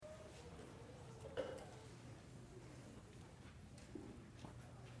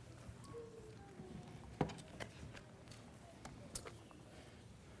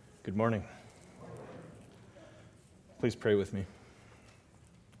Good morning. Please pray with me.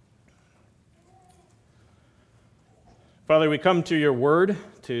 Father, we come to your word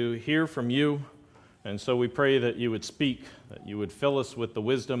to hear from you, and so we pray that you would speak, that you would fill us with the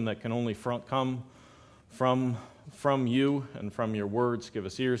wisdom that can only come from you and from your words. Give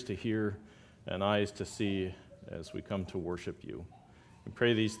us ears to hear and eyes to see as we come to worship you. We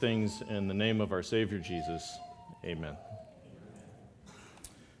pray these things in the name of our Savior Jesus. Amen.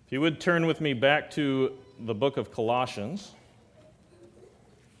 If you would turn with me back to the book of Colossians.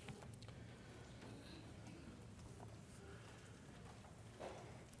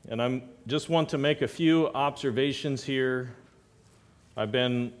 And I just want to make a few observations here. I've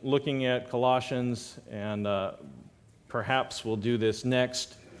been looking at Colossians, and perhaps we'll do this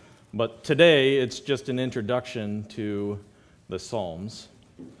next. But today, it's just an introduction to the Psalms.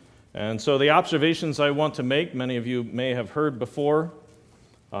 And so the observations I want to make, many of you may have heard before,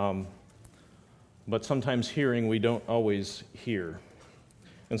 but sometimes hearing we don't always hear.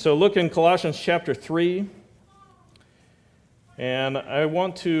 And so look in Colossians chapter 3, and I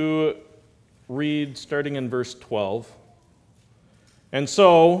want to read starting in verse 12. And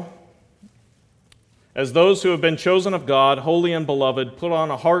so, as those who have been chosen of God, holy and beloved, put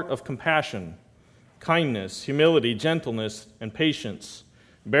on a heart of compassion, kindness, humility, gentleness, and patience,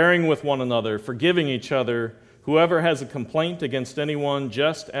 bearing with one another, forgiving each other. Whoever has a complaint against anyone,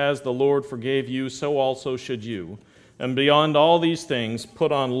 just as the Lord forgave you, so also should you. And beyond all these things,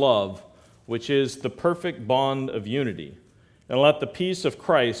 put on love, which is the perfect bond of unity. And let the peace of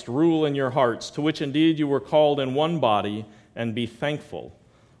Christ rule in your hearts, to which indeed you were called in one body, and be thankful.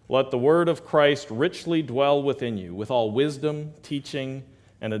 Let the word of Christ richly dwell within you, with all wisdom, teaching,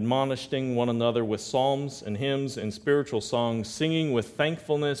 and admonishing one another with psalms and hymns and spiritual songs, singing with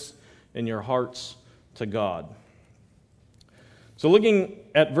thankfulness in your hearts to God. So looking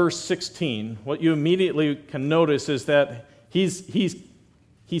at verse 16, what you immediately can notice is that he's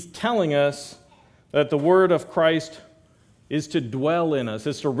telling us that the word of Christ is to dwell in us,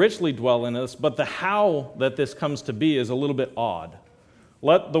 is to richly dwell in us, but the how that this comes to be is a little bit odd.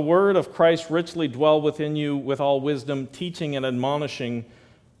 Let the word of Christ richly dwell within you with all wisdom, teaching and admonishing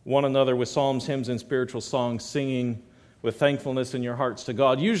one another with psalms, hymns, and spiritual songs, singing with thankfulness in your hearts to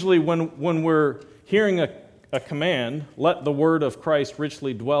God. Usually when we're hearing a command, let the word of Christ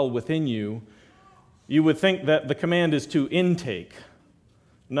richly dwell within you, you would think that the command is to intake,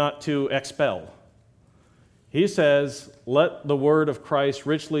 not to expel. He says, let the word of Christ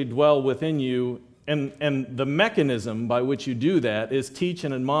richly dwell within you, and the mechanism by which you do that is teach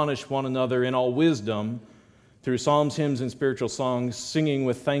and admonish one another in all wisdom through psalms, hymns, and spiritual songs, singing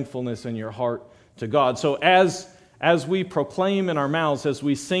with thankfulness in your heart to God. So as we proclaim in our mouths, as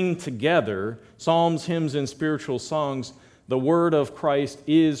we sing together psalms, hymns, and spiritual songs, the word of Christ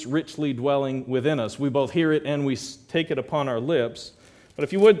is richly dwelling within us. We both hear it and we take it upon our lips. But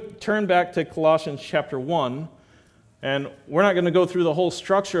if you would turn back to Colossians chapter 1, and we're not going to go through the whole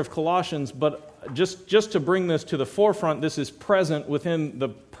structure of Colossians, but just to bring this to the forefront, this is present within the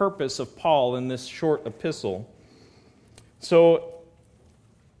purpose of Paul in this short epistle. So,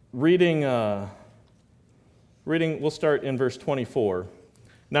 reading, we'll start in verse 24.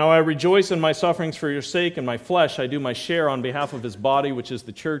 Now I rejoice in my sufferings for your sake. In my flesh I do my share on behalf of his body, which is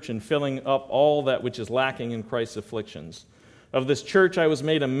the church, in filling up all that which is lacking in Christ's afflictions. Of this church I was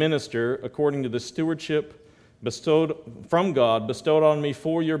made a minister according to the stewardship bestowed on me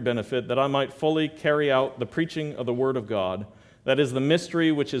for your benefit, that I might fully carry out the preaching of the word of God. That is the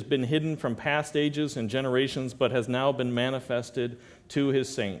mystery which has been hidden from past ages and generations, but has now been manifested to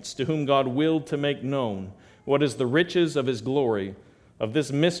his saints, to whom God willed to make known what is the riches of his glory, of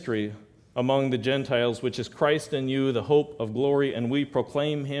this mystery among the Gentiles, which is Christ in you, the hope of glory. And we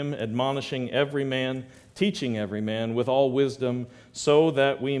proclaim him, admonishing every man, teaching every man with all wisdom, so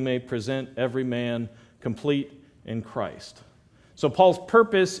that we may present every man complete in Christ. So Paul's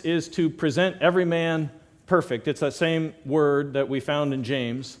purpose is to present every man perfect. It's that same word that we found in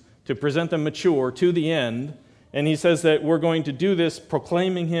James, to present them mature to the end. And he says that we're going to do this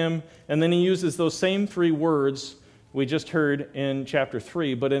proclaiming him, and then he uses those same three words we just heard in chapter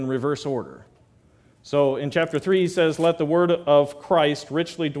 3, but in reverse order. So in chapter 3 he says, let the word of Christ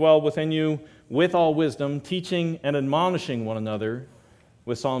richly dwell within you with all wisdom, teaching and admonishing one another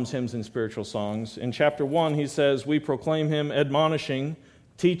with psalms, hymns, and spiritual songs. In chapter 1, he says, we proclaim him admonishing,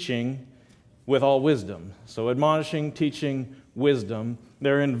 teaching with all wisdom. So admonishing, teaching, wisdom,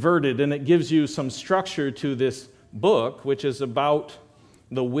 they're inverted, and it gives you some structure to this book, which is about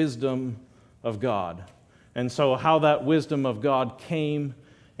the wisdom of God. And so how that wisdom of God came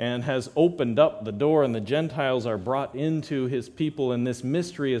and has opened up the door, and the Gentiles are brought into his people, and this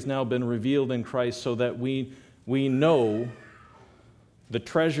mystery has now been revealed in Christ so that we know the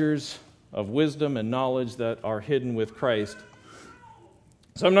treasures of wisdom and knowledge that are hidden with Christ.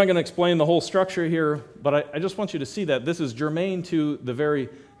 So I'm not going to explain the whole structure here, but I just want you to see that this is germane to the very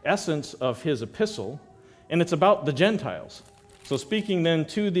essence of his epistle, and it's about the Gentiles. So speaking then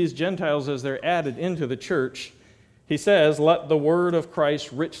to these Gentiles as they're added into the church, he says, let the word of Christ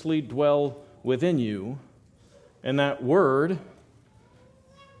richly dwell within you. And that word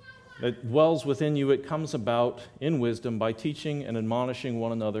that dwells within you, it comes about in wisdom by teaching and admonishing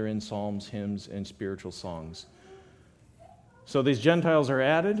one another in psalms, hymns, and spiritual songs. So these Gentiles are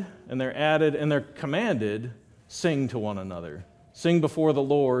added, and they're commanded, sing to one another. Sing before the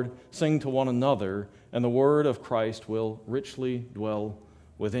Lord, sing to one another, and the word of Christ will richly dwell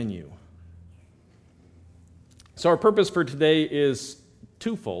within you. So our purpose for today is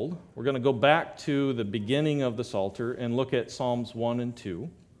twofold. We're going to go back to the beginning of the Psalter and look at Psalms 1 and 2.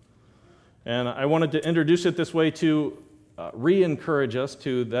 And I wanted to introduce it this way to re-encourage us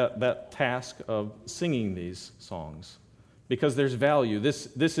to that task of singing these songs, because there's value.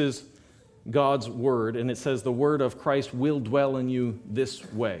 This is God's word, and it says the word of Christ will dwell in you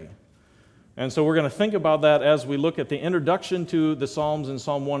this way. And so we're going to think about that as we look at the introduction to the Psalms in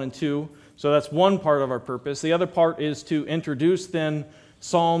Psalm 1 and 2. So that's one part of our purpose. The other part is to introduce then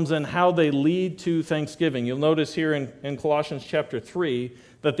Psalms and how they lead to thanksgiving. You'll notice here in Colossians chapter 3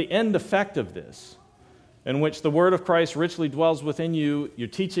 that the end effect of this, in which the word of Christ richly dwells within you, you're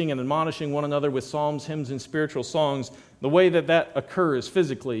teaching and admonishing one another with psalms, hymns, and spiritual songs, the way that occurs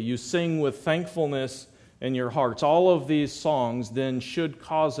physically, you sing with thankfulness in your hearts. All of these songs then should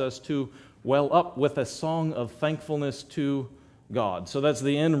cause us to well up with a song of thankfulness to God. So that's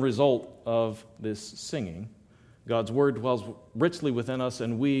the end result of this singing. God's word dwells richly within us,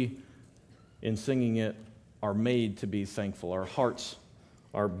 and we, in singing it, are made to be thankful. Our hearts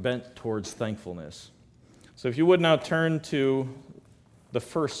are bent towards thankfulness. So if you would now turn to the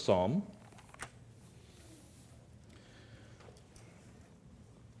first psalm.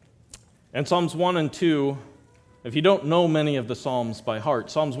 And Psalms 1 and 2, if you don't know many of the Psalms by heart,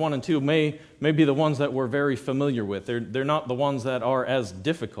 Psalms 1 and 2 may be the ones that we're very familiar with. They're not the ones that are as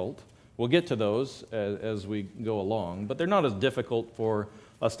difficult. We'll get to those as we go along, but they're not as difficult for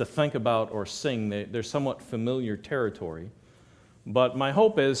us to think about or sing. They're somewhat familiar territory. But my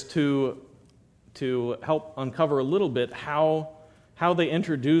hope is to help uncover a little bit how they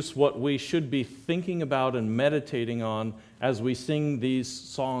introduce what we should be thinking about and meditating on as we sing these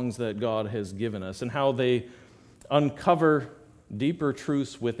songs that God has given us, and how they uncover deeper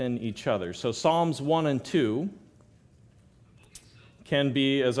truths within each other. So Psalms 1 and 2 can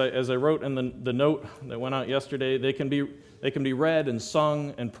be, as I wrote in the note that went out yesterday, they can be read and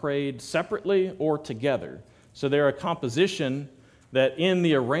sung and prayed separately or together. So they're a composition that in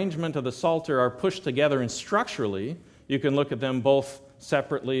the arrangement of the Psalter are pushed together, and structurally you can look at them both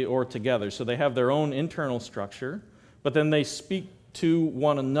separately or together. So they have their own internal structure, but then they speak to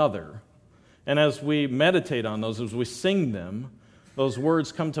one another. And as we meditate on those, as we sing them, those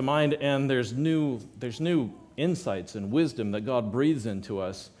words come to mind, and there's new insights and wisdom that God breathes into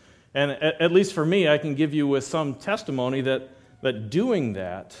us. And at least for me, I can give you with some testimony that doing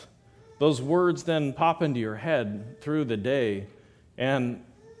that, those words then pop into your head through the day, and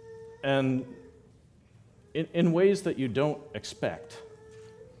in ways that you don't expect.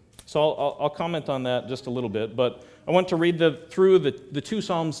 So I'll comment on that just a little bit, but I want to read through the two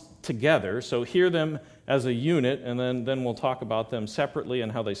Psalms together, so hear them as a unit, and then we'll talk about them separately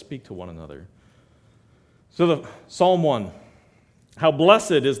and how they speak to one another. So Psalm 1, how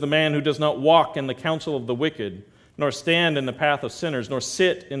blessed is the man who does not walk in the counsel of the wicked, nor stand in the path of sinners, nor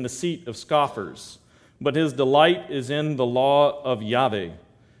sit in the seat of scoffers. But his delight is in the law of Yahweh,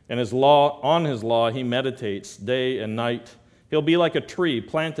 and on his law he meditates day and night. He'll be like a tree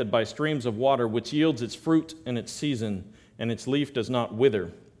planted by streams of water, which yields its fruit in its season, and its leaf does not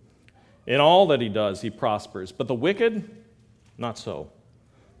wither. In all that he does, he prospers. But the wicked, not so.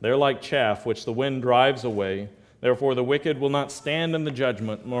 They're like chaff, which the wind drives away. Therefore the wicked will not stand in the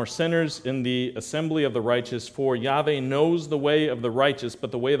judgment, nor sinners in the assembly of the righteous. For Yahweh knows the way of the righteous,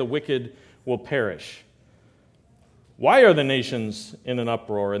 but the way of the wicked will perish. Why are the nations in an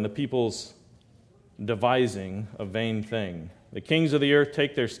uproar, and the peoples devising a vain thing? The kings of the earth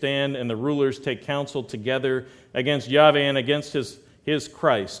take their stand, and the rulers take counsel together against Yahweh and against his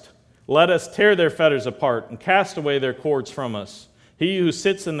Christ. Let us tear their fetters apart and cast away their cords from us. He who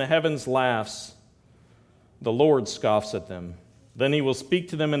sits in the heavens laughs. The Lord scoffs at them. Then he will speak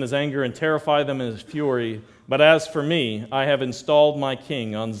to them in his anger and terrify them in his fury. But as for me, I have installed my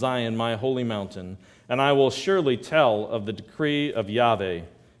king on Zion, my holy mountain, and I will surely tell of the decree of Yahweh.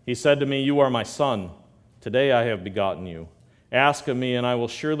 He said to me, "You are my son. Today I have begotten you. Ask of me, and I will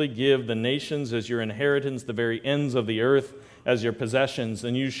surely give the nations as your inheritance, the very ends of the earth as your possessions,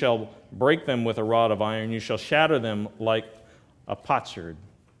 and you shall break them with a rod of iron. You shall shatter them like a potsherd.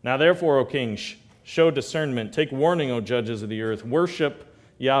 Now therefore, O king, show discernment. Take warning, O judges of the earth. Worship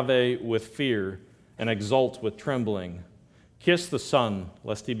Yahweh with fear and exult with trembling. Kiss the Son,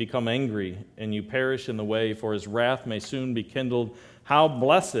 lest he become angry and you perish in the way, for his wrath may soon be kindled. How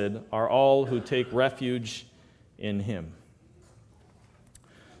blessed are all who take refuge in him."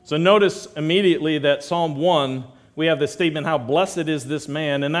 So notice immediately that Psalm 1, we have the statement, "How blessed is this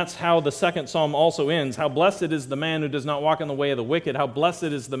man," and that's how the second psalm also ends. How blessed is the man who does not walk in the way of the wicked. How blessed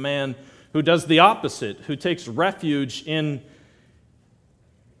is the man who does the opposite, who takes refuge in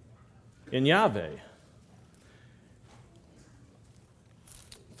Yahweh.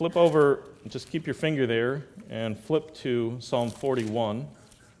 Flip over, just keep your finger there, and flip to Psalm 41.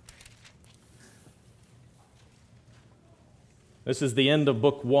 This is the end of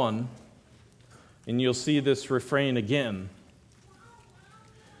book 1, and you'll see this refrain again.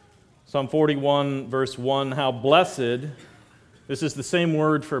 Psalm 41, verse 1, "How blessed," this is the same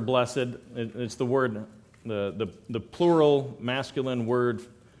word for blessed, it's the word, the plural masculine word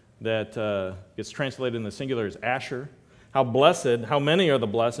that gets translated in the singular is Asher. How blessed, how many are the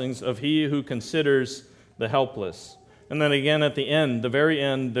blessings of he who considers the helpless. And then again at the end, the very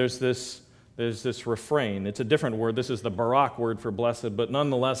end, there's this refrain. It's a different word. This is the Barak word for blessed, but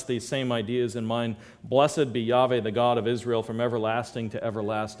nonetheless, these same ideas in mind. "Blessed be Yahweh, the God of Israel, from everlasting to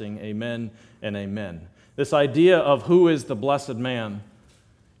everlasting. Amen and amen." This idea of who is the blessed man,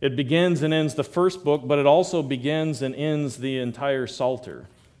 it begins and ends the first book, but it also begins and ends the entire Psalter.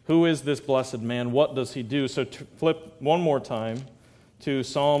 Who is this blessed man? What does he do? So flip one more time to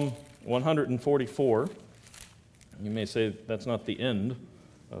Psalm 144. You may say that's not the end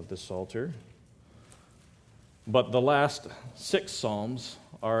of the Psalter, but the last 6 psalms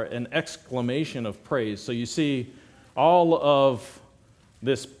are an exclamation of praise. So you see all of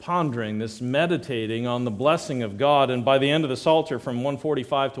this pondering, this meditating on the blessing of God, and by the end of the Psalter from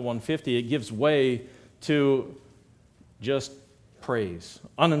 145 to 150, it gives way to just praise,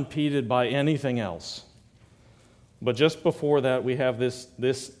 unimpeded by anything else. But just before that, we have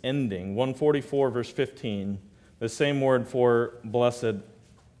this ending, 144 verse 15, the same word for blessed,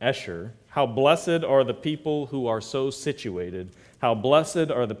 Esher. "How blessed are the people who are so situated. How blessed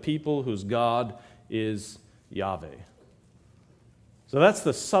are the people whose God is Yahweh." So that's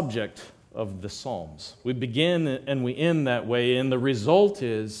the subject of the Psalms. We begin and we end that way, and the result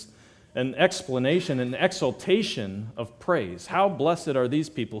is an explanation, an exaltation of praise. How blessed are these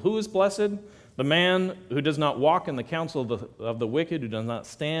people? Who is blessed? The man who does not walk in the counsel of the wicked, who does not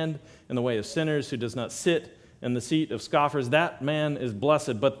stand in the way of sinners, who does not sit in the seat of scoffers. That man is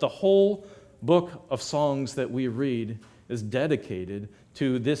blessed. But the whole book of songs that we read is dedicated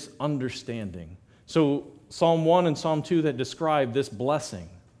to this understanding. So Psalm 1 and Psalm 2 that describe this blessing,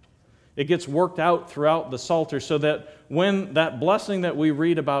 it gets worked out throughout the Psalter so that when that blessing that we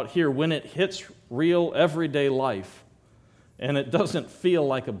read about here, when it hits real everyday life, and it doesn't feel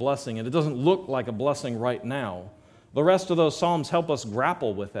like a blessing, and it doesn't look like a blessing right now, the rest of those psalms help us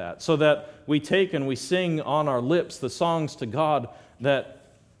grapple with that, so that we take and we sing on our lips the songs to God that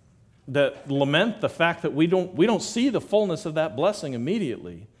lament the fact that we don't see the fullness of that blessing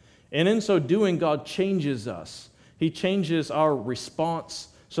immediately. And in so doing, God changes us. He changes our response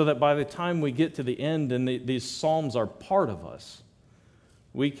so that by the time we get to the end and these psalms are part of us,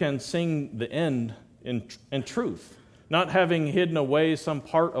 we can sing the end in truth, not having hidden away some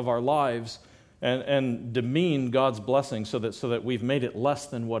part of our lives and demean God's blessing so that we've made it less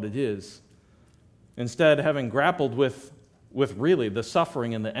than what it is. Instead, having grappled with really the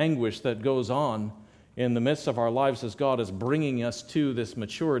suffering and the anguish that goes on in the midst of our lives as God is bringing us to this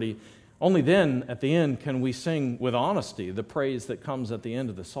maturity, only then, at the end, can we sing with honesty the praise that comes at the end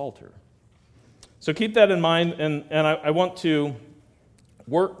of the Psalter. So keep that in mind, and I want to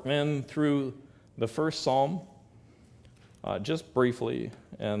work then through the first psalm just briefly,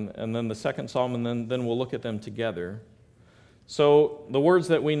 and then the second psalm, and then we'll look at them together. So the words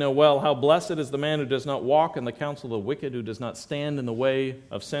that we know well: how blessed is the man who does not walk in the counsel of the wicked, who does not stand in the way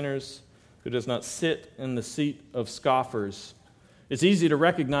of sinners, who does not sit in the seat of scoffers. It's easy to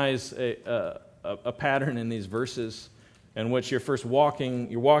recognize a pattern in these verses in which you're walking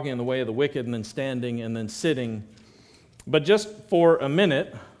in the way of the wicked, and then standing, and then sitting. But just for a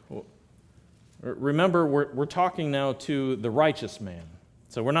minute, Remember, we're talking now to the righteous man.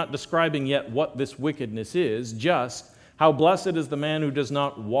 So we're not describing yet what this wickedness is, just how blessed is the man who does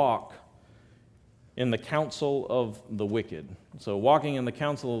not walk in the counsel of the wicked. So walking in the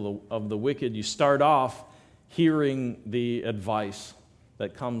counsel of the wicked, you start off hearing the advice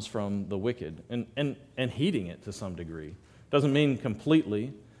that comes from the wicked and heeding it to some degree. Doesn't mean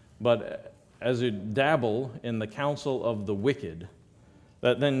completely, but as you dabble in the counsel of the wicked,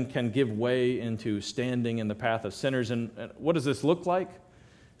 that then can give way into standing in the path of sinners. And what does this look like?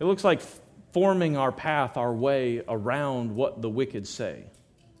 It looks like forming our path, our way around what the wicked say.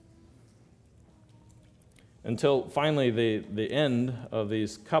 Until finally the end of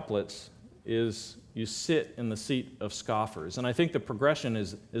these couplets is you sit in the seat of scoffers. And I think the progression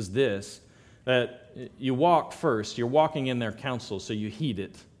is this, that you walk first, you're walking in their counsel, so you heed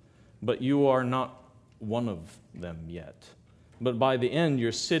it, but you are not one of them yet. But by the end,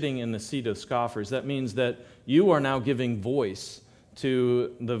 you're sitting in the seat of scoffers. That means that you are now giving voice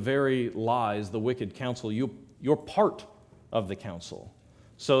to the very lies, the wicked counsel. You're part of the counsel,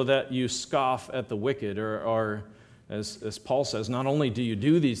 so that you scoff at the wicked, or as Paul says, not only do you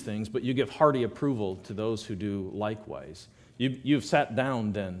do these things, but you give hearty approval to those who do likewise. You've sat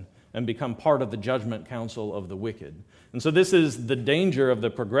down then and become part of the judgment counsel of the wicked. And so this is the danger of the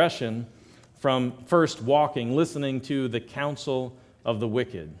progression from first walking, listening to the counsel of the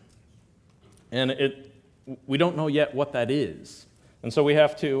wicked. And we don't know yet what that is. And so we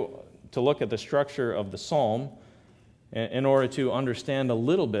have to look at the structure of the psalm in order to understand a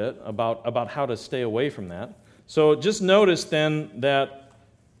little bit about how to stay away from that. So just notice then that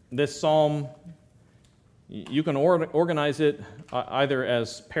this psalm, you can organize it either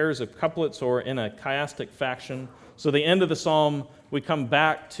as pairs of couplets or in a chiastic fashion. So the end of the psalm, we come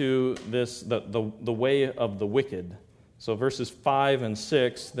back to this, the way of the wicked. So verses 5 and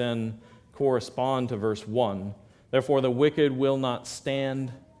 6 then correspond to verse 1. Therefore the wicked will not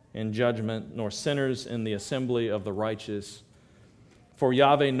stand in judgment, nor sinners in the assembly of the righteous. For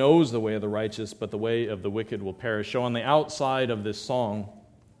Yahweh knows the way of the righteous, but the way of the wicked will perish. So on the outside of this song,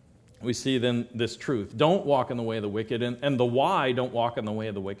 we see then this truth. Don't walk in the way of the wicked, and the why don't walk in the way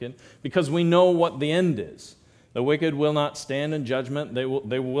of the wicked, because we know what the end is. The wicked will not stand in judgment. They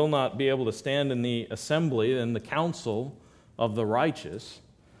will not be able to stand in the assembly, in the council of the righteous.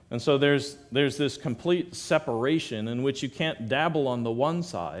 And so there's this complete separation in which you can't dabble on the one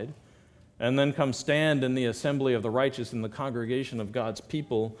side and then come stand in the assembly of the righteous in the congregation of God's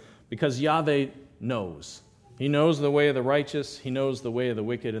people, because Yahweh knows. He knows the way of the righteous, he knows the way of the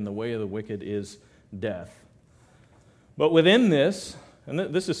wicked, and the way of the wicked is death. But within this, and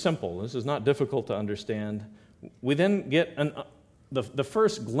this is simple, this is not difficult to understand, we then get the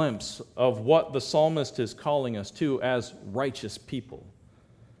first glimpse of what the psalmist is calling us to as righteous people.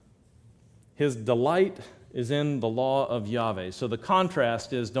 His delight is in the law of Yahweh. So the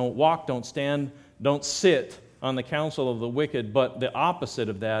contrast is don't walk, don't stand, don't sit on the counsel of the wicked, but the opposite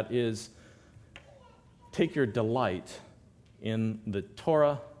of that is take your delight in the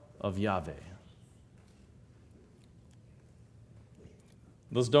Torah of Yahweh.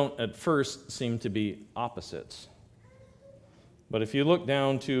 Those don't at first seem to be opposites. But if you look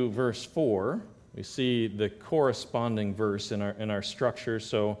down to verse 4, we see the corresponding verse in our structure.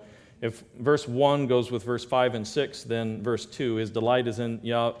 So if verse 1 goes with verse 5 and 6, then verse 2, his delight is in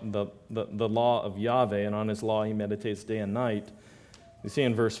the law of Yahweh, and on his law he meditates day and night. You see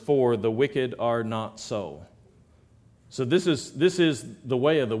in verse 4, the wicked are not so. So this is the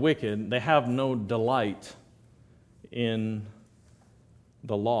way of the wicked. They have no delight in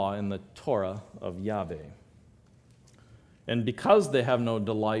the law, in the Torah of Yahweh. And because they have no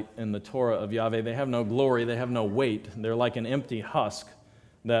delight in the Torah of Yahweh, they have no glory, they have no weight. They're like an empty husk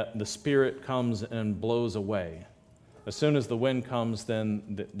that the Spirit comes and blows away. As soon as the wind comes,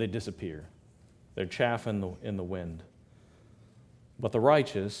 then they disappear. They're chaff in the wind. But the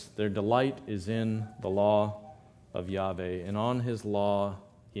righteous, their delight is in the law of Yahweh, and on his law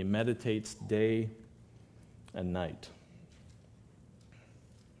he meditates day and night.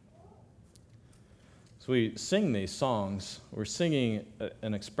 So we sing these songs, we're singing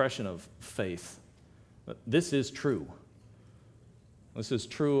an expression of faith. This is true. This is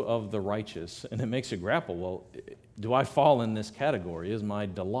true of the righteous, and it makes you grapple, well, do I fall in this category? Is my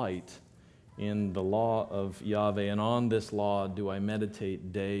delight in the law of Yahweh, and on this law do I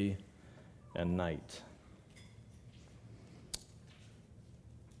meditate day and night?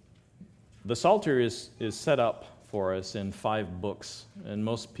 The Psalter is set up for us in 5 books, and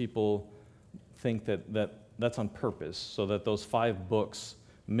most people think that's on purpose, so that those 5 books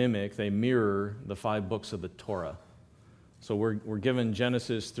they mirror the 5 books of the Torah. So we're given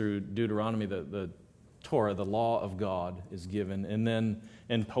Genesis through Deuteronomy, the Torah, the law of God is given. And then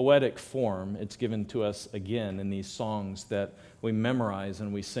in poetic form, it's given to us again in these songs that we memorize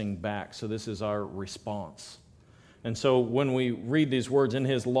and we sing back. So this is our response. And so when we read these words, in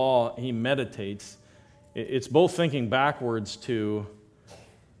his law, he meditates. It's both thinking backwards to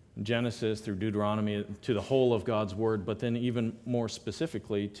Genesis through Deuteronomy, to the whole of God's word, but then even more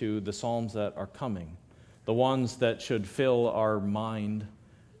specifically to the Psalms that are coming, the ones that should fill our mind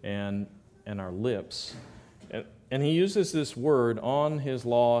and our lips. And he uses this word, on his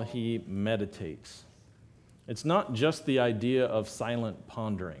law he meditates. It's not just the idea of silent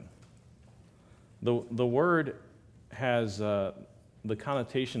pondering. The word has the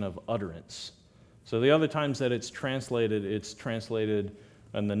connotation of utterance. So the other times that it's translated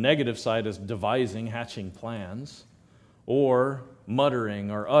on the negative side as devising, hatching plans, or muttering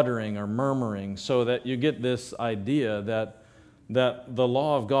or uttering or murmuring, so that you get this idea that the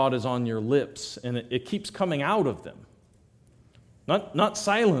law of God is on your lips and it keeps coming out of them. Not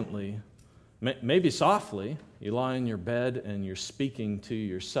silently, maybe softly. You lie in your bed and you're speaking to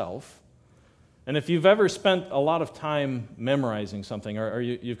yourself. And if you've ever spent a lot of time memorizing something, or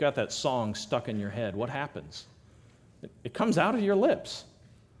you've got that song stuck in your head, what happens? It comes out of your lips.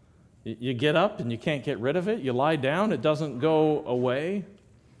 You get up and you can't get rid of it. You lie down, it doesn't go away.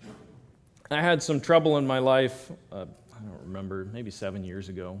 I had some trouble in my life, I don't remember, maybe 7 years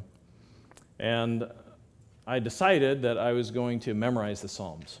ago. And I decided that I was going to memorize the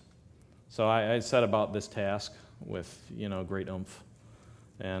Psalms. So I set about this task with, great oomph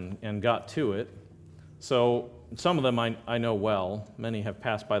and got to it. So some of them I know well. Many have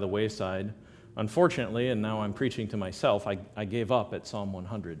passed by the wayside. Unfortunately, and now I'm preaching to myself, I gave up at Psalm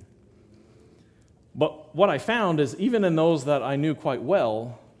 100. But what I found is even in those that I knew quite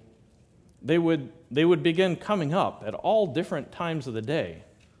well, they would begin coming up at all different times of the day.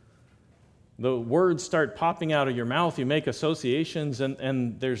 The words start popping out of your mouth, you make associations,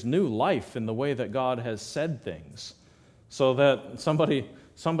 and there's new life in the way that God has said things. So that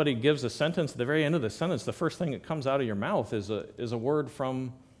somebody gives a sentence, at the very end of the sentence, the first thing that comes out of your mouth is a word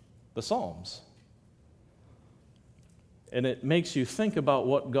from the Psalms. And it makes you think about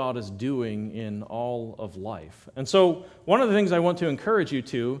what God is doing in all of life. And so one of the things I want to encourage you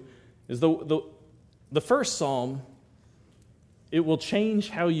to is the first psalm, it will change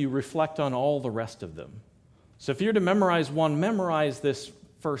how you reflect on all the rest of them. So if you're to memorize one, memorize this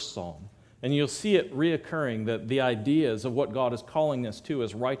first psalm. And you'll see it reoccurring, that the ideas of what God is calling us to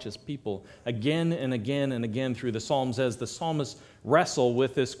as righteous people again and again and again through the Psalms, as the psalmists wrestle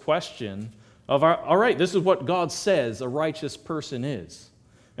with this question of, all right, this is what God says a righteous person is.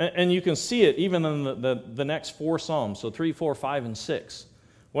 And you can see it even in the next four Psalms, so 3, 4, 5, and 6.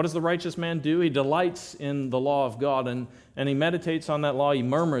 What does the righteous man do? He delights in the law of God, and he meditates on that law. He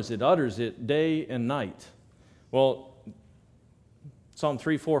murmurs it, utters it day and night. Well, Psalm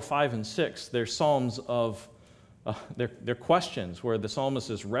 3, 4, 5, and 6, they're psalms of, they're questions where the psalmist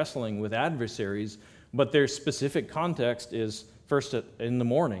is wrestling with adversaries, but their specific context is first in the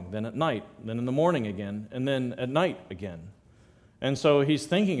morning, then at night, then in the morning again, and then at night again. And so he's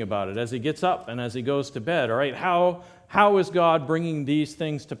thinking about it as he gets up and as he goes to bed. All right, how is God bringing these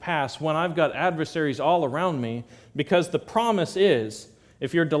things to pass when I've got adversaries all around me? Because the promise is,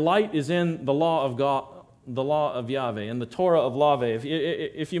 if your delight is in the law of God, the law of Yahweh, and the Torah of Laveh,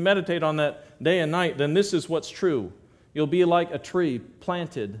 if you meditate on that day and night, then this is what's true. You'll be like a tree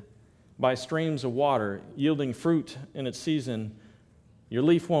planted by streams of water, yielding fruit in its season. Your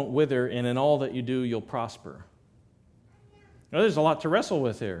leaf won't wither, and in all that you do, you'll prosper. Now, there's a lot to wrestle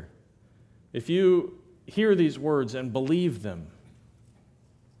with here. If you hear these words and believe them,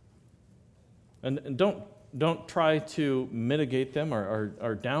 and don't try to mitigate them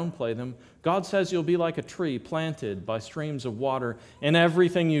or downplay them. God says you'll be like a tree planted by streams of water, and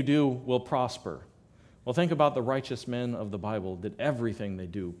everything you do will prosper. Well, think about the righteous men of the Bible. Did everything they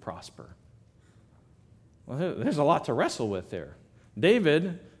do prosper? Well, there's a lot to wrestle with there.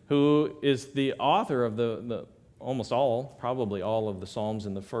 David, who is the author of the almost all, probably all of the Psalms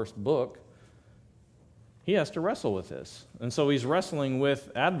in the first book, he has to wrestle with this. And so he's wrestling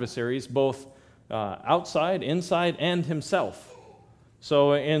with adversaries, both outside, inside, and himself.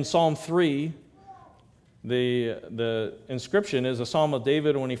 So in Psalm 3, the inscription is a psalm of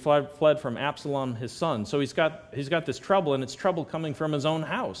David when he fled from Absalom, his son. So he's got this trouble, and it's trouble coming from his own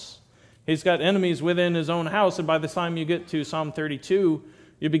house. He's got enemies within his own house, and by the time you get to Psalm 32,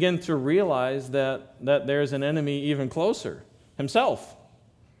 you begin to realize that there's an enemy even closer, himself.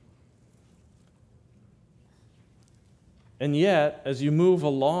 And yet, as you move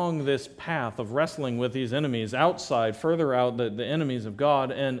along this path of wrestling with these enemies outside, further out, the enemies of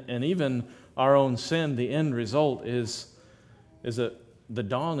God, and even our own sin, the end result is the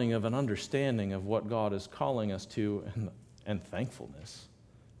dawning of an understanding of what God is calling us to, and thankfulness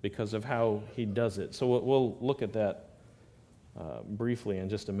because of how He does it. So we'll look at that briefly in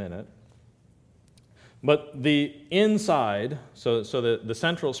just a minute. But the inside, so the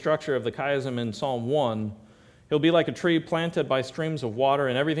central structure of the chiasm in Psalm 1, he'll be like a tree planted by streams of water,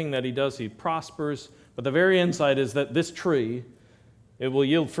 and everything that he does, he prospers. But the very inside is that this tree, it will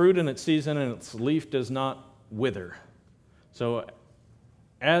yield fruit in its season, and its leaf does not wither. So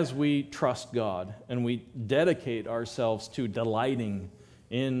as we trust God and we dedicate ourselves to delighting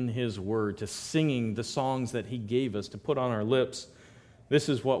in His Word, to singing the songs that He gave us to put on our lips, this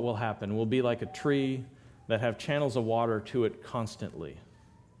is what will happen. We'll be like a tree that have channels of water to it constantly.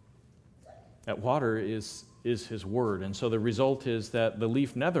 That water is His Word, and so the result is that the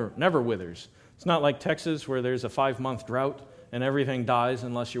leaf never withers. It's not like Texas where there's a 5-month drought and everything dies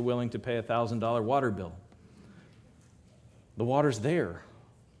unless you're willing to pay a $1,000 water bill. The water's there,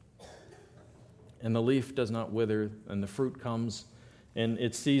 and the leaf does not wither, and the fruit comes in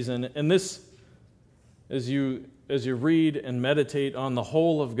its season. And this, as you read and meditate on the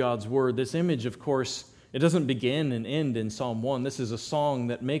whole of God's Word, this image, of course, it doesn't begin and end in Psalm 1. This is a song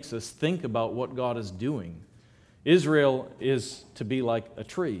that makes us think about what God is doing. Israel is to be like a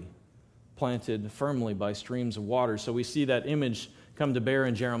tree planted firmly by streams of water. So we see that image come to bear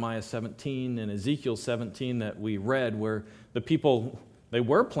in Jeremiah 17 and Ezekiel 17 that we read, where the people, they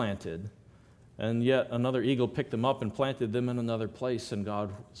were planted, and yet another eagle picked them up and planted them in another place, and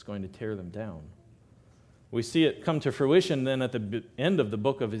God was going to tear them down. We see it come to fruition then at the end of the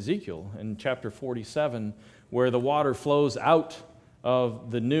book of Ezekiel in chapter 47, where the water flows out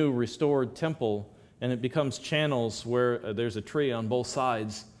of the new restored temple, and it becomes channels where there's a tree on both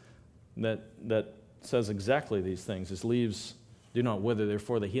sides that says exactly these things. Its leaves do not wither,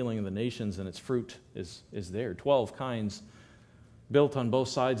 therefore the healing of the nations, and its fruit is there. 12 kinds built on both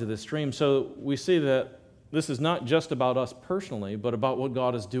sides of the stream. So we see that this is not just about us personally, but about what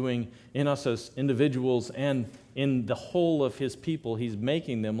God is doing in us as individuals and in the whole of His people. He's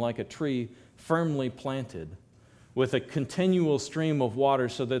making them like a tree firmly planted with a continual stream of water,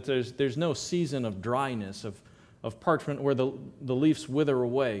 so that there's no season of dryness, of parchment where the leaves wither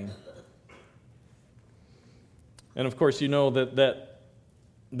away. And of course, you know that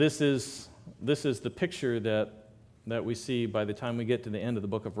this is the picture that we see by the time we get to the end of the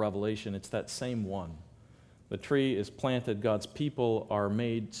book of Revelation. It's that same one. The tree is planted, God's people are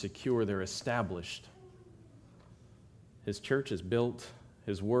made secure, they're established. His church is built,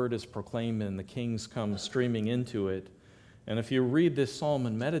 His word is proclaimed, and the kings come streaming into it. And if you read this psalm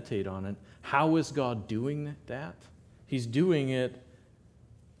and meditate on it, how is God doing that? He's doing it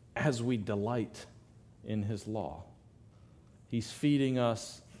as we delight in His law. He's feeding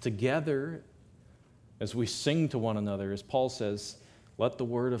us together as we sing to one another. As Paul says, let the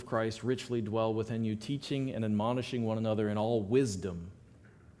word of Christ richly dwell within you, teaching and admonishing one another in all wisdom.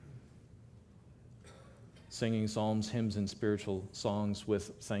 Singing psalms, hymns, and spiritual songs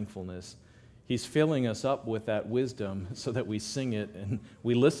with thankfulness. He's filling us up with that wisdom so that we sing it and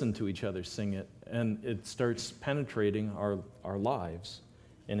we listen to each other sing it, and it starts penetrating our lives,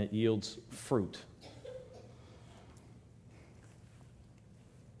 and it yields fruit.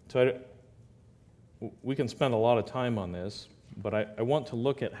 So we can spend a lot of time on this, but I want to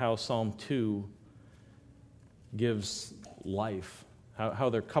look at how Psalm 2 gives life, how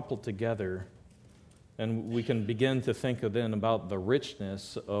they're coupled together, and we can begin to think then about the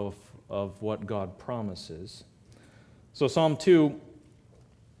richness of what God promises. So Psalm 2,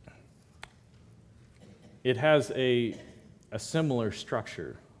 it has a similar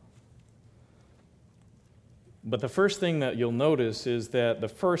structure. But the first thing that you'll notice is that the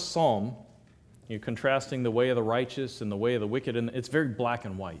first psalm, you're contrasting the way of the righteous and the way of the wicked, and it's very black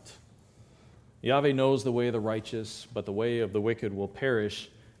and white. Yahweh knows the way of the righteous, but the way of the wicked will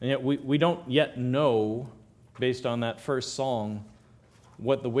perish. And yet we don't yet know, based on that first song,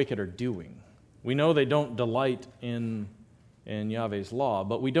 what the wicked are doing. We know they don't delight in Yahweh's law,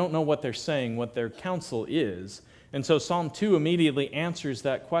 but we don't know what they're saying, what their counsel is. And so Psalm 2 immediately answers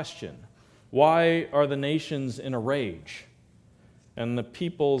that question. Why are the nations in a rage? And the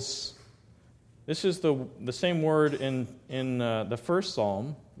peoples... This is the same word in the first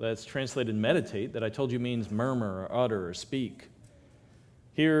psalm that's translated meditate, that I told you means murmur or utter or speak.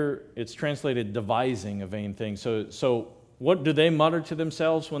 Here it's translated devising a vain thing. So what do they mutter to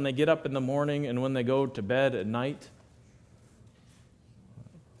themselves when they get up in the morning and when they go to bed at night?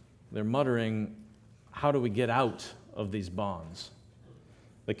 They're muttering, how do we get out of these bonds.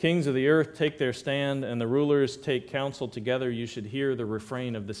 The kings of the earth take their stand, and the rulers take counsel together. You should hear the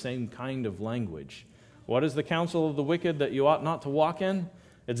refrain of the same kind of language. What is the counsel of the wicked that you ought not to walk in?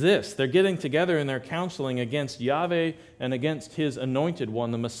 It's this. They're getting together and they're counseling against Yahweh and against His anointed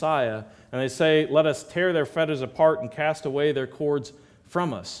one, the Messiah. And they say, let us tear their fetters apart and cast away their cords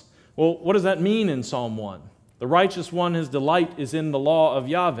from us. Well, what does that mean in Psalm 1? The righteous one, his delight is in the law of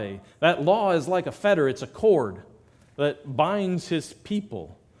Yahweh. That law is like a fetter. It's a cord that binds his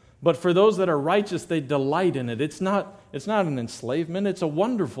people. But for those that are righteous, they delight in it. It's not an enslavement. It's a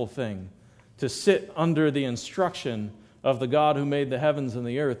wonderful thing to sit under the instruction of the God who made the heavens and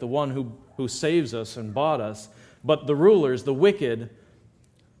the earth, the one who saves us and bought us. But the rulers, the wicked,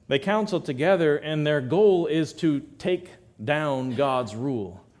 they counsel together, and their goal is to take down God's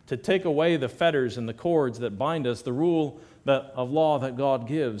rule, to take away the fetters and the cords that bind us, the rule of law that God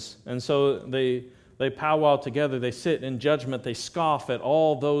gives. And so they powwow together, they sit in judgment, they scoff at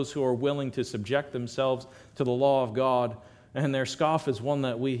all those who are willing to subject themselves to the law of God, and their scoff is one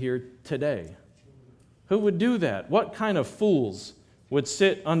that we hear today. Who would do that? What kind of fools would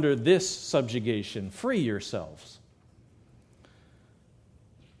sit under this subjugation? Free yourselves.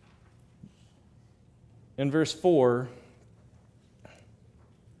 In verse 4,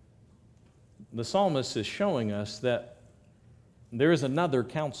 the psalmist is showing us that there is another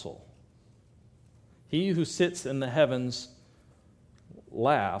counsel. He who sits in the heavens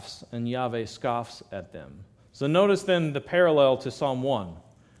laughs, and Yahweh scoffs at them. So notice then the parallel to Psalm 1.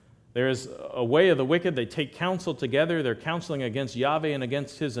 There is a way of the wicked. They take counsel together. They're counseling against Yahweh and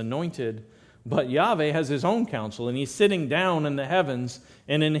against His anointed. But Yahweh has His own counsel, and He's sitting down in the heavens,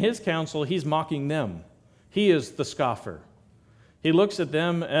 and in His counsel, He's mocking them. He is the scoffer. He looks at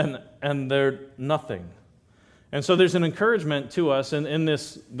them, and they're nothing. And so there's an encouragement to us in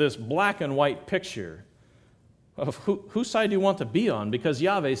this black and white picture of whose side do you want to be on, because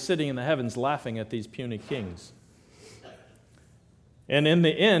Yahweh is sitting in the heavens laughing at these puny kings. And in the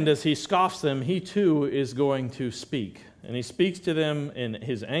end, as He scoffs them, He too is going to speak. And He speaks to them in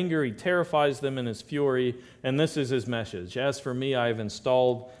His anger. He terrifies them in His fury. And this is His message. As for me, I have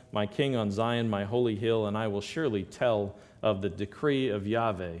installed my king on Zion, my holy hill, and I will surely tell of the decree of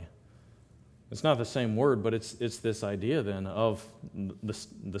Yahweh. It's not the same word, but it's this idea then of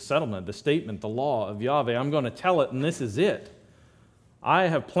the settlement, the statement, the law of Yahweh. I'm going to tell it, and this is it. I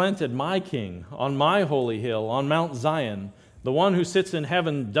have planted my king on my holy hill, on Mount Zion. The one who sits in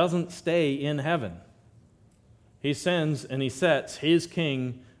heaven doesn't stay in heaven. He sends and He sets His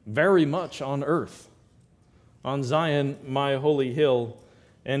king very much on earth, on Zion, my holy hill.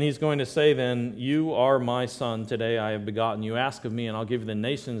 And He's going to say then, you are my son, today I have begotten you. Ask of me, and I'll give you the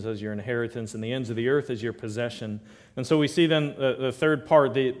nations as your inheritance, and the ends of the earth as your possession. And so we see then the third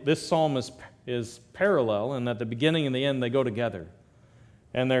part, this psalm is parallel, and at the beginning and the end they go together.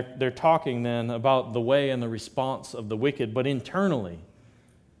 And they're talking then about the way and the response of the wicked, but internally.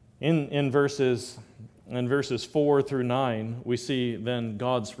 In verses 4 through 9, we see then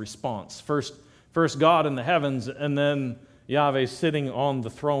God's response. First God in the heavens, and then Yahweh sitting on the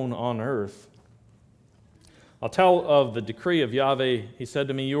throne on earth. I'll tell of the decree of Yahweh. He said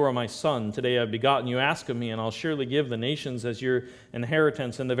to me, you are my son. Today I have begotten you. Ask of me, and I'll surely give the nations as your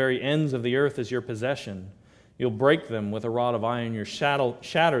inheritance, and the very ends of the earth as your possession. You'll break them with a rod of iron. You'll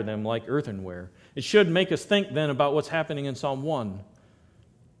shatter them like earthenware. It should make us think then about what's happening in Psalm 1.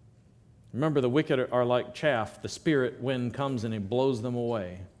 Remember, the wicked are like chaff. The spirit wind comes and it blows them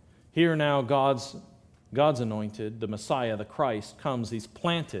away. Here now God's anointed, the Messiah, the Christ, comes. He's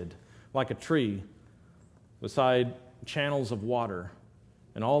planted like a tree beside channels of water.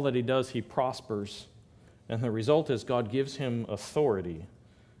 And all that He does, He prospers. And the result is God gives Him authority.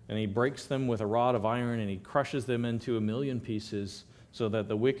 And He breaks them with a rod of iron, and He crushes them into 1,000,000 pieces so that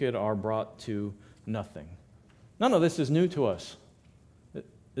the wicked are brought to nothing. None of this is new to us.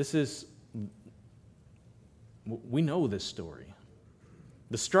 We know this story.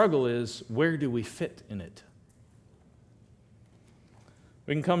 The struggle is, where do we fit in it?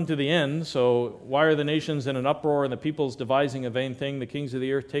 We can come to the end. So why are the nations in an uproar and the peoples devising a vain thing? The kings of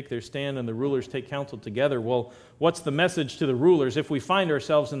the earth take their stand and the rulers take counsel together. Well, what's the message to the rulers? If we find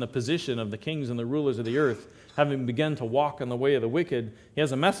ourselves in the position of the kings and the rulers of the earth, having begun to walk on the way of the wicked, He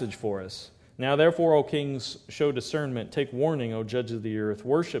has a message for us. Now therefore, O kings, show discernment. Take warning, O judges of the earth.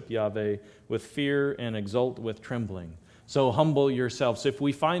 Worship Yahweh with fear and exult with trembling. So humble yourselves. If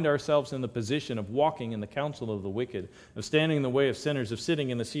we find ourselves in the position of walking in the counsel of the wicked, of standing in the way of sinners, of sitting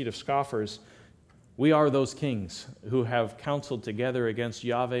in the seat of scoffers, we are those kings who have counseled together against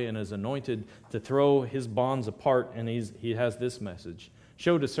Yahweh and His anointed to throw His bonds apart, and He has this message.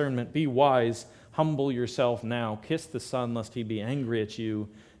 Show discernment, be wise, humble yourself now, kiss the Son, lest he be angry at you,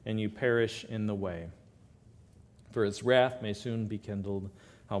 and you perish in the way. For his wrath may soon be kindled.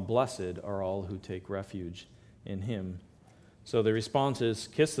 How blessed are all who take refuge in him. So the response is,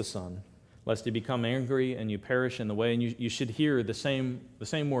 kiss the Son, lest he become angry and you perish in the way. And you should hear the same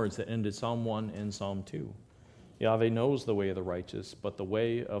words that ended Psalm 1 and Psalm 2. Yahweh knows the way of the righteous, but the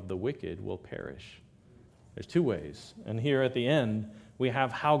way of the wicked will perish. There's two ways. And here at the end, we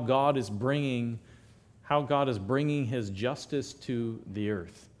have how God is bringing his justice to the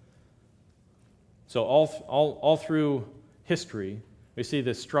earth. So all through history, we see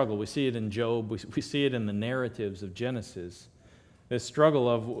this struggle. We see it in Job. We see it in the narratives of Genesis. This struggle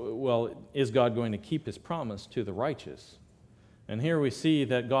of, well, is God going to keep his promise to the righteous? And here we see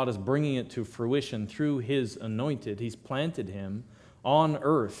that God is bringing it to fruition through his anointed. He's planted him on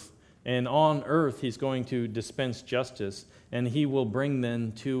earth. And on earth, he's going to dispense justice. And he will bring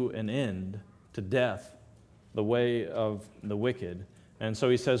then to an end, to death, the way of the wicked. And so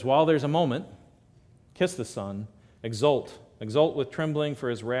he says, while there's a moment, kiss the Son, exult with trembling, for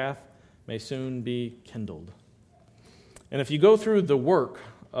his wrath may soon be kindled. And if you go through the work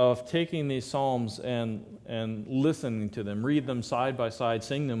of taking these psalms and listening to them, read them side by side,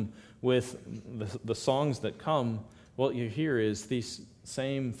 sing them with the songs that come, what you hear is these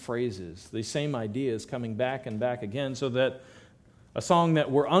same phrases, these same ideas coming back and back again, so that a song that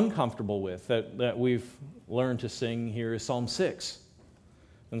we're uncomfortable with, that we've learned to sing here, is Psalm 6.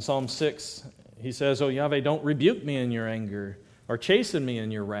 In Psalm 6, he says, "O Yahweh, don't rebuke me in your anger, or chasten me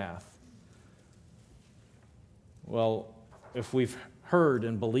in your wrath." Well, if we've heard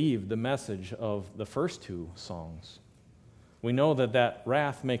and believed the message of the first two songs, we know that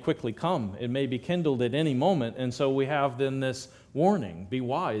wrath may quickly come. It may be kindled at any moment, and so we have then this warning: be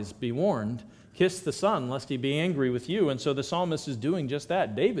wise, be warned, kiss the Son, lest he be angry with you. And so the psalmist is doing just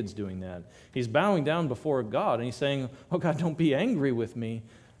that. David's doing that. He's bowing down before God, and he's saying, oh God, don't be angry with me.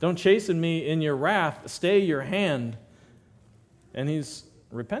 Don't chasten me in your wrath. Stay your hand. And he's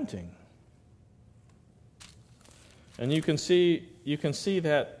repenting. And you can see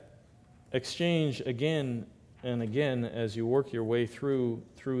that exchange again and again as you work your way through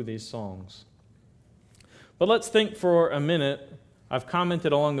these songs. But let's think for a minute. I've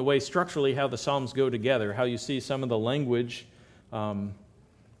commented along the way structurally how the Psalms go together, how you see some of the language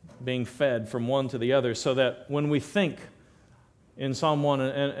being fed from one to the other, so that when we think in Psalm 1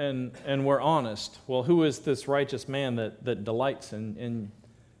 and we're honest, well, who is this righteous man that delights in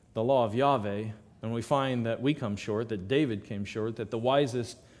the law of Yahweh? And we find that we come short, that David came short, that the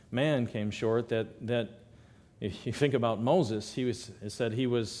wisest man came short, that if you think about Moses, it said he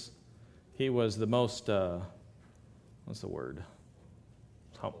was the most, what's the word?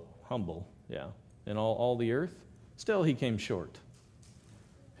 Humble, yeah, in all the earth. Still, he came short.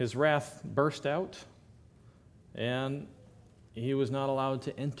 His wrath burst out, and he was not allowed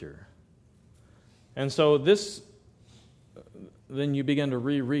to enter. And so then you begin to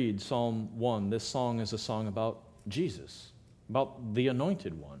reread Psalm 1. This song is a song about Jesus, about the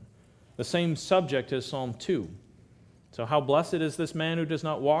Anointed One. The same subject as Psalm 2. So how blessed is this man who does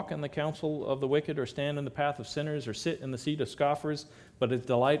not walk in the counsel of the wicked, or stand in the path of sinners, or sit in the seat of scoffers, but his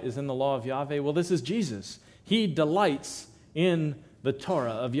delight is in the law of Yahweh. Well, this is Jesus. He delights in the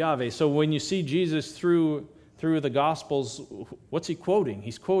Torah of Yahweh. So when you see Jesus through the Gospels, what's he quoting?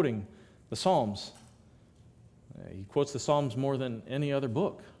 He's quoting the Psalms. He quotes the Psalms more than any other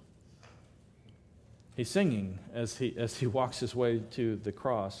book. He's singing as he walks his way to the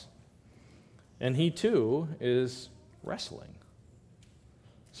cross. And he too is wrestling.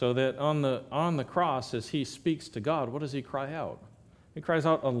 So that on the cross, as he speaks to God, what does he cry out? He cries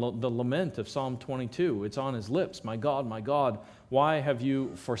out the lament of Psalm 22. It's on his lips. My God, why have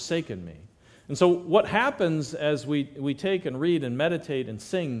you forsaken me? And so what happens as we take and read and meditate and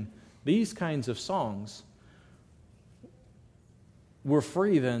sing these kinds of songs, we're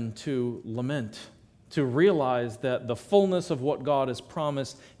free then to lament, to realize that the fullness of what God has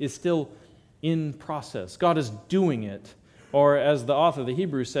promised is still in process. God is doing it. Or as the author of the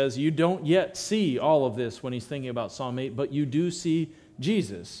Hebrews says, you don't yet see all of this when he's thinking about Psalm 8, but you do see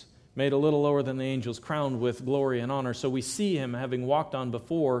Jesus, made a little lower than the angels, crowned with glory and honor. So we see him having walked on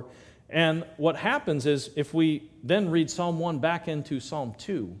before. And what happens is, if we then read Psalm 1 back into Psalm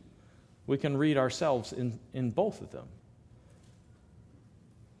 2, we can read ourselves in both of them.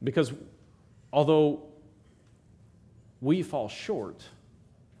 Because although we fall short,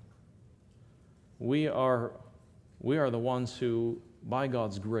 we are the ones who, by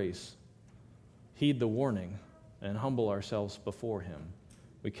God's grace, heed the warning and humble ourselves before him.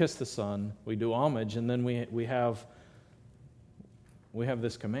 We kiss the Son, we do homage, and then we have we have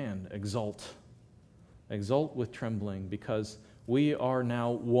this command, exult. Exult with trembling, because we are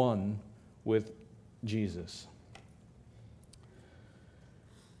now one with Jesus.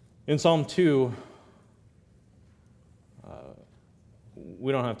 In Psalm 2,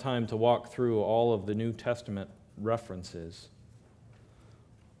 we don't have time to walk through all of the New Testament references,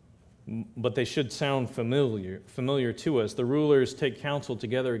 but they should sound familiar to us. The rulers take counsel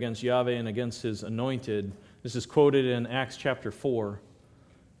together against Yahweh and against his anointed. This is quoted in Acts chapter 4,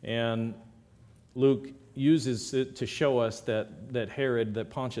 and Luke uses it to show us that Herod, that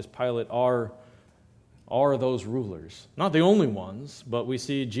Pontius Pilate are those rulers. Not the only ones, but we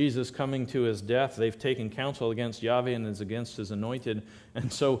see Jesus coming to his death. They've taken counsel against Yahweh and is against his anointed.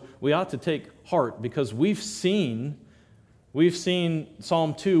 And so we ought to take heart, because we've seen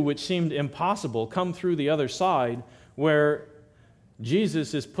Psalm 2, which seemed impossible, come through the other side, where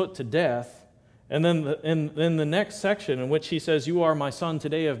Jesus is put to death. And then in the next section, in which he says, "You are my son,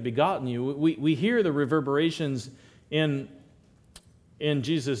 today I have begotten you," we hear the reverberations in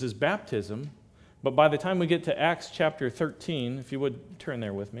Jesus' baptism. But by the time we get to Acts chapter 13, if you would turn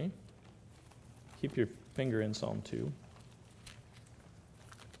there with me, keep your finger in Psalm 2.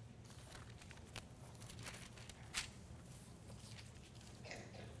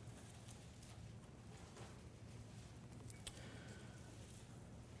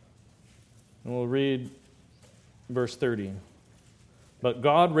 And we'll read verse 30. "But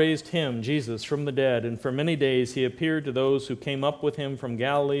God raised him, Jesus, from the dead, and for many days he appeared to those who came up with him from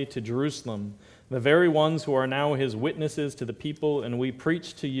Galilee to Jerusalem, the very ones who are now his witnesses to the people, and we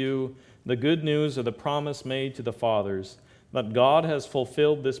preach to you the good news of the promise made to the fathers, that God has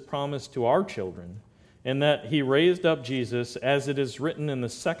fulfilled this promise to our children, and that he raised up Jesus, as it is written in the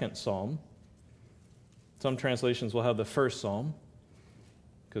second psalm." Some translations will have the first psalm,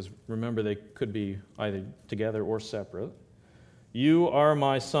 because remember, they could be either together or separate. "You are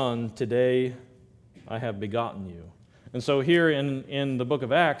my son, today I have begotten you." And so here in the book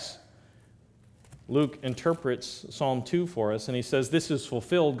of Acts, Luke interprets Psalm 2 for us, and he says, this is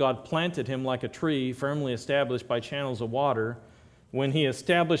fulfilled. God planted him like a tree, firmly established by channels of water, when he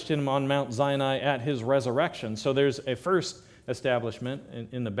established him on Mount Sinai at his resurrection. So there's a first establishment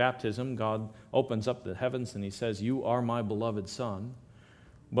in the baptism. God opens up the heavens, and he says, "You are my beloved son."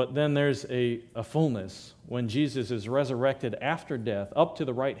 But then there's a fullness when Jesus is resurrected after death, up to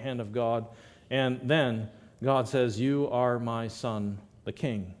the right hand of God, and then God says, "You are my son, the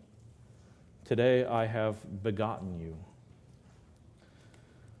King. Today I have begotten you."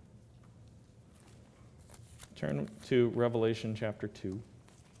 Turn to Revelation chapter 2.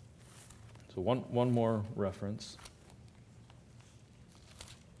 So one more reference.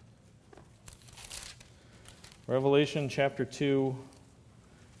 Revelation chapter 2,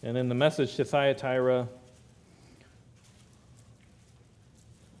 and in the message to Thyatira,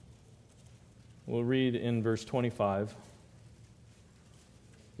 we'll read in verse 25.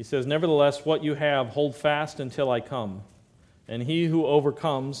 He says, "Nevertheless, what you have, hold fast until I come. And he who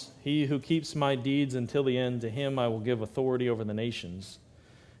overcomes, he who keeps my deeds until the end, to him I will give authority over the nations.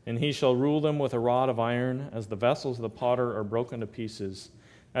 And he shall rule them with a rod of iron, as the vessels of the potter are broken to pieces,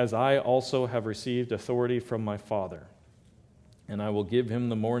 as I also have received authority from my Father. And I will give him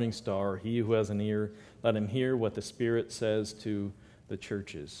the morning star. He who has an ear, let him hear what the Spirit says to the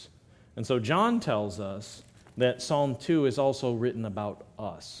churches." And so John tells us that Psalm 2 is also written about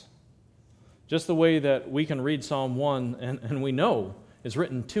us. Just the way that we can read Psalm 1 and we know it's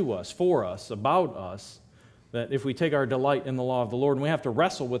written to us, for us, about us, that if we take our delight in the law of the Lord, and we have to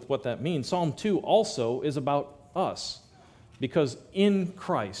wrestle with what that means, Psalm 2 also is about us. Because in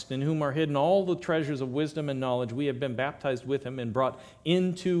Christ, in whom are hidden all the treasures of wisdom and knowledge, we have been baptized with him and brought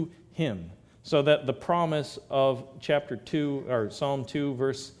into him. So that the promise of chapter 2, or Psalm 2,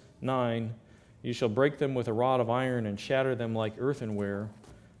 verse 9, "You shall break them with a rod of iron and shatter them like earthenware."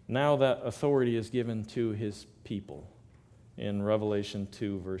 Now that authority is given to his people in Revelation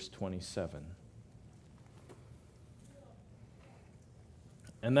 2, verse 27.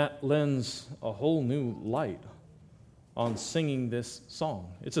 And that lends a whole new light on singing this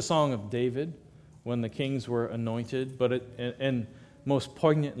song. It's a song of David when the kings were anointed, and most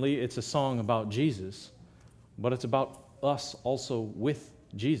poignantly, it's a song about Jesus, but it's about us also with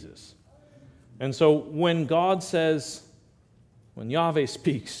Jesus. And so when God says, when Yahweh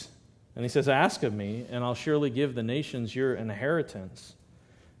speaks, and he says, "Ask of me, and I'll surely give the nations your inheritance."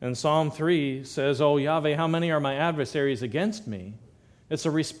 And Psalm 3 says, "Oh Yahweh, how many are my adversaries against me?" It's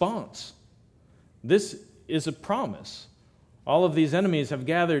a response. This is a promise. All of these enemies have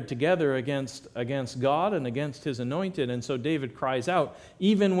gathered together against God and against his anointed, and so David cries out,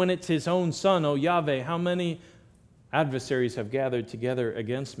 even when it's his own son, "Oh Yahweh, how many adversaries have gathered together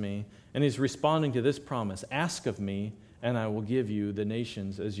against me. And he's responding to this promise, ask of me, and I will give you the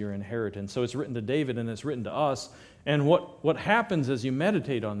nations as your inheritance. So it's written to David and it's written to us. And what happens as you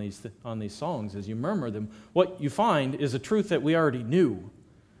meditate on these songs, as you murmur them, what you find is a truth that we already knew,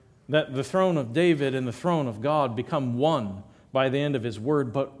 that the throne of David and the throne of God become one by the end of his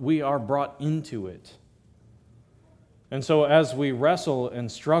word, but we are brought into it. And so as we wrestle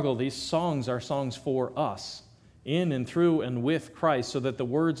and struggle, these songs are songs for us, in and through and with Christ, so that the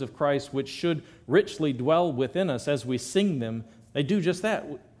words of Christ, which should richly dwell within us as we sing them, they do just that.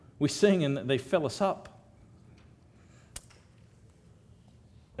 We sing and they fill us up.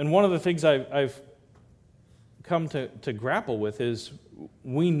 And one of the things I've come to grapple with is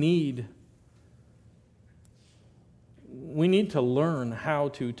we need to learn how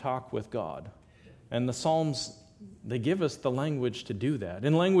to talk with God. And the Psalms, they give us the language to do that,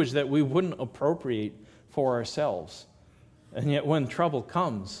 in language that we wouldn't appropriate for ourselves. And yet when trouble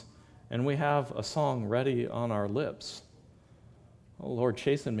comes and we have a song ready on our lips, oh Lord,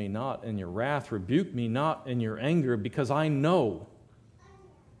 chasten me not in your wrath, rebuke me not in your anger, because I know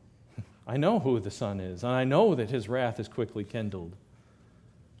who the Son is, and I know that his wrath is quickly kindled.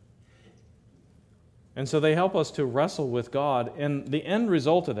 And so they help us to wrestle with God. And the end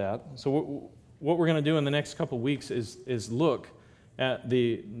result of that, so what we're going to do in the next couple of weeks is look at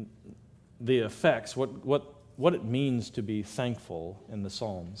the effects, what it means to be thankful in the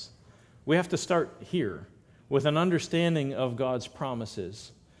Psalms. We have to start here with an understanding of God's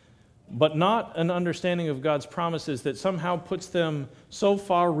promises, but not an understanding of God's promises that somehow puts them so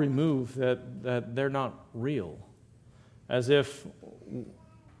far removed that they're not real, as if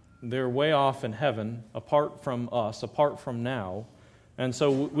they're way off in heaven, apart from us, apart from now, and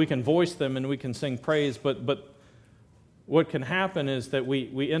so we can voice them and we can sing praise, but what can happen is that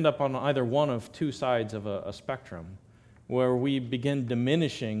we end up on either one of two sides of a spectrum, where we begin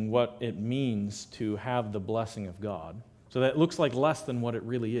diminishing what it means to have the blessing of God, so that it looks like less than what it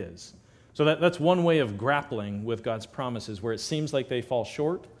really is. So that's one way of grappling with God's promises, where it seems like they fall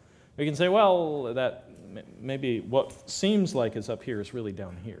short. We can say, well, that maybe what seems like is up here is really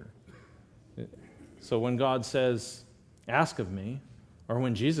down here. So when God says, ask of me, or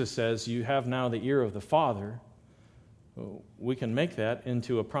when Jesus says, you have now the ear of the Father, we can make that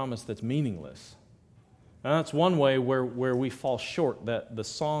into a promise that's meaningless. And that's one way where we fall short, that the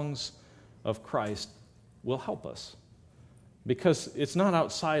songs of Christ will help us. Because it's not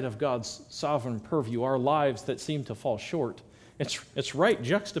outside of God's sovereign purview, our lives that seem to fall short. It's right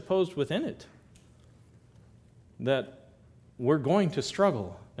juxtaposed within it, that we're going to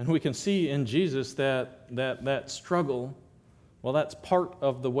struggle. And we can see in Jesus that struggle, well, that's part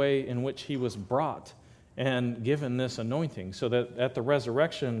of the way in which he was brought and given this anointing, so that at the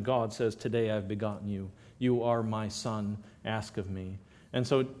resurrection, God says, today I've begotten you. You are my son, ask of me. And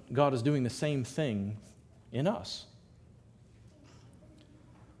so God is doing the same thing in us.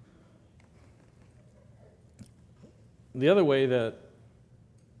 The other way that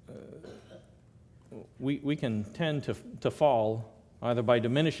we can tend to fall, either by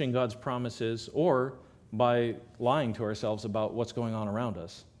diminishing God's promises or by lying to ourselves about what's going on around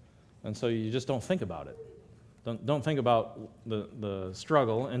us. And so you just don't think about it. Don't think about the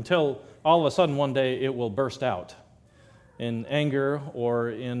struggle until all of a sudden one day it will burst out in anger or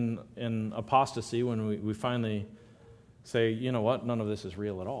in apostasy, when we finally say, you know what, none of this is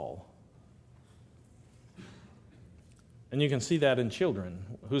real at all. And you can see that in children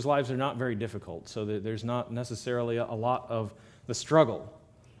whose lives are not very difficult, so that there's not necessarily a lot of the struggle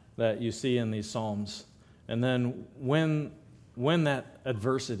that you see in these Psalms. And then when that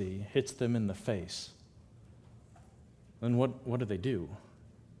adversity hits them in the face, then what do?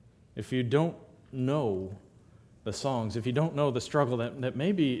 If you don't know the songs, if you don't know the struggle that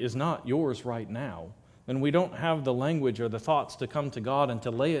maybe is not yours right now, then we don't have the language or the thoughts to come to God and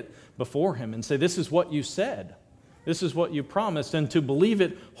to lay it before him and say, this is what you said. This is what you promised, and to believe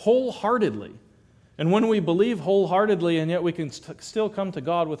it wholeheartedly. And when we believe wholeheartedly, and yet we can still come to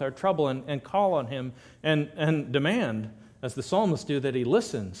God with our trouble and call on him and demand, as the psalmists do, that he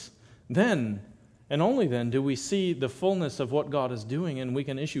listens, then and only then do we see the fullness of what God is doing, and we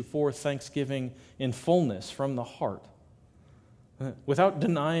can issue forth thanksgiving in fullness from the heart. Without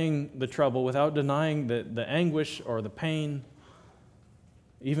denying the trouble, without denying the anguish or the pain,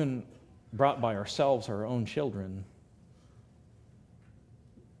 even brought by ourselves, our own children.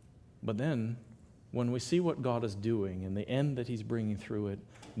 But then, when we see what God is doing and the end that he's bringing through it,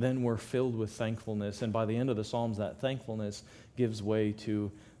 then we're filled with thankfulness. And by the end of the Psalms, that thankfulness gives way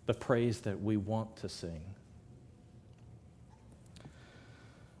to the praise that we want to sing.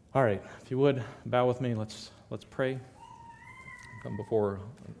 All right, if you would, bow with me. Let's Let's pray. Come before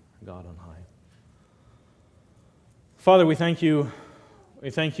God on high. Father, we thank you. We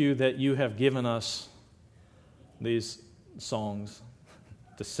thank you that you have given us these songs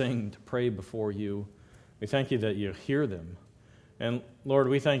to sing, to pray before you. We thank you that you hear them. And Lord,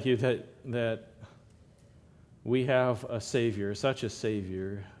 we thank you that we have a Savior, such a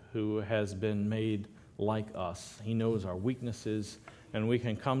Savior, who has been made like us. He knows our weaknesses, and we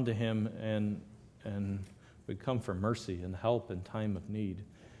can come to him and we come for mercy and help in time of need.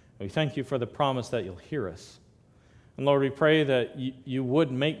 And we thank you for the promise that you'll hear us. And Lord, we pray that you would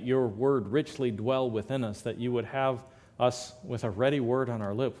make your word richly dwell within us, that you would have us with a ready word on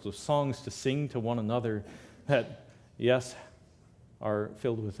our lips, with songs to sing to one another that, yes, are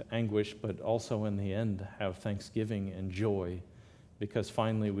filled with anguish, but also in the end have thanksgiving and joy, because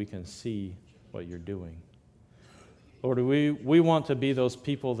finally we can see what you're doing. Lord, we want to be those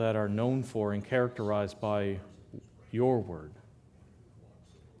people that are known for and characterized by your word.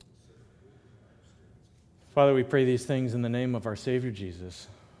 Father, we pray these things in the name of our Savior Jesus.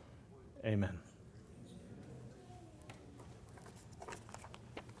 Amen.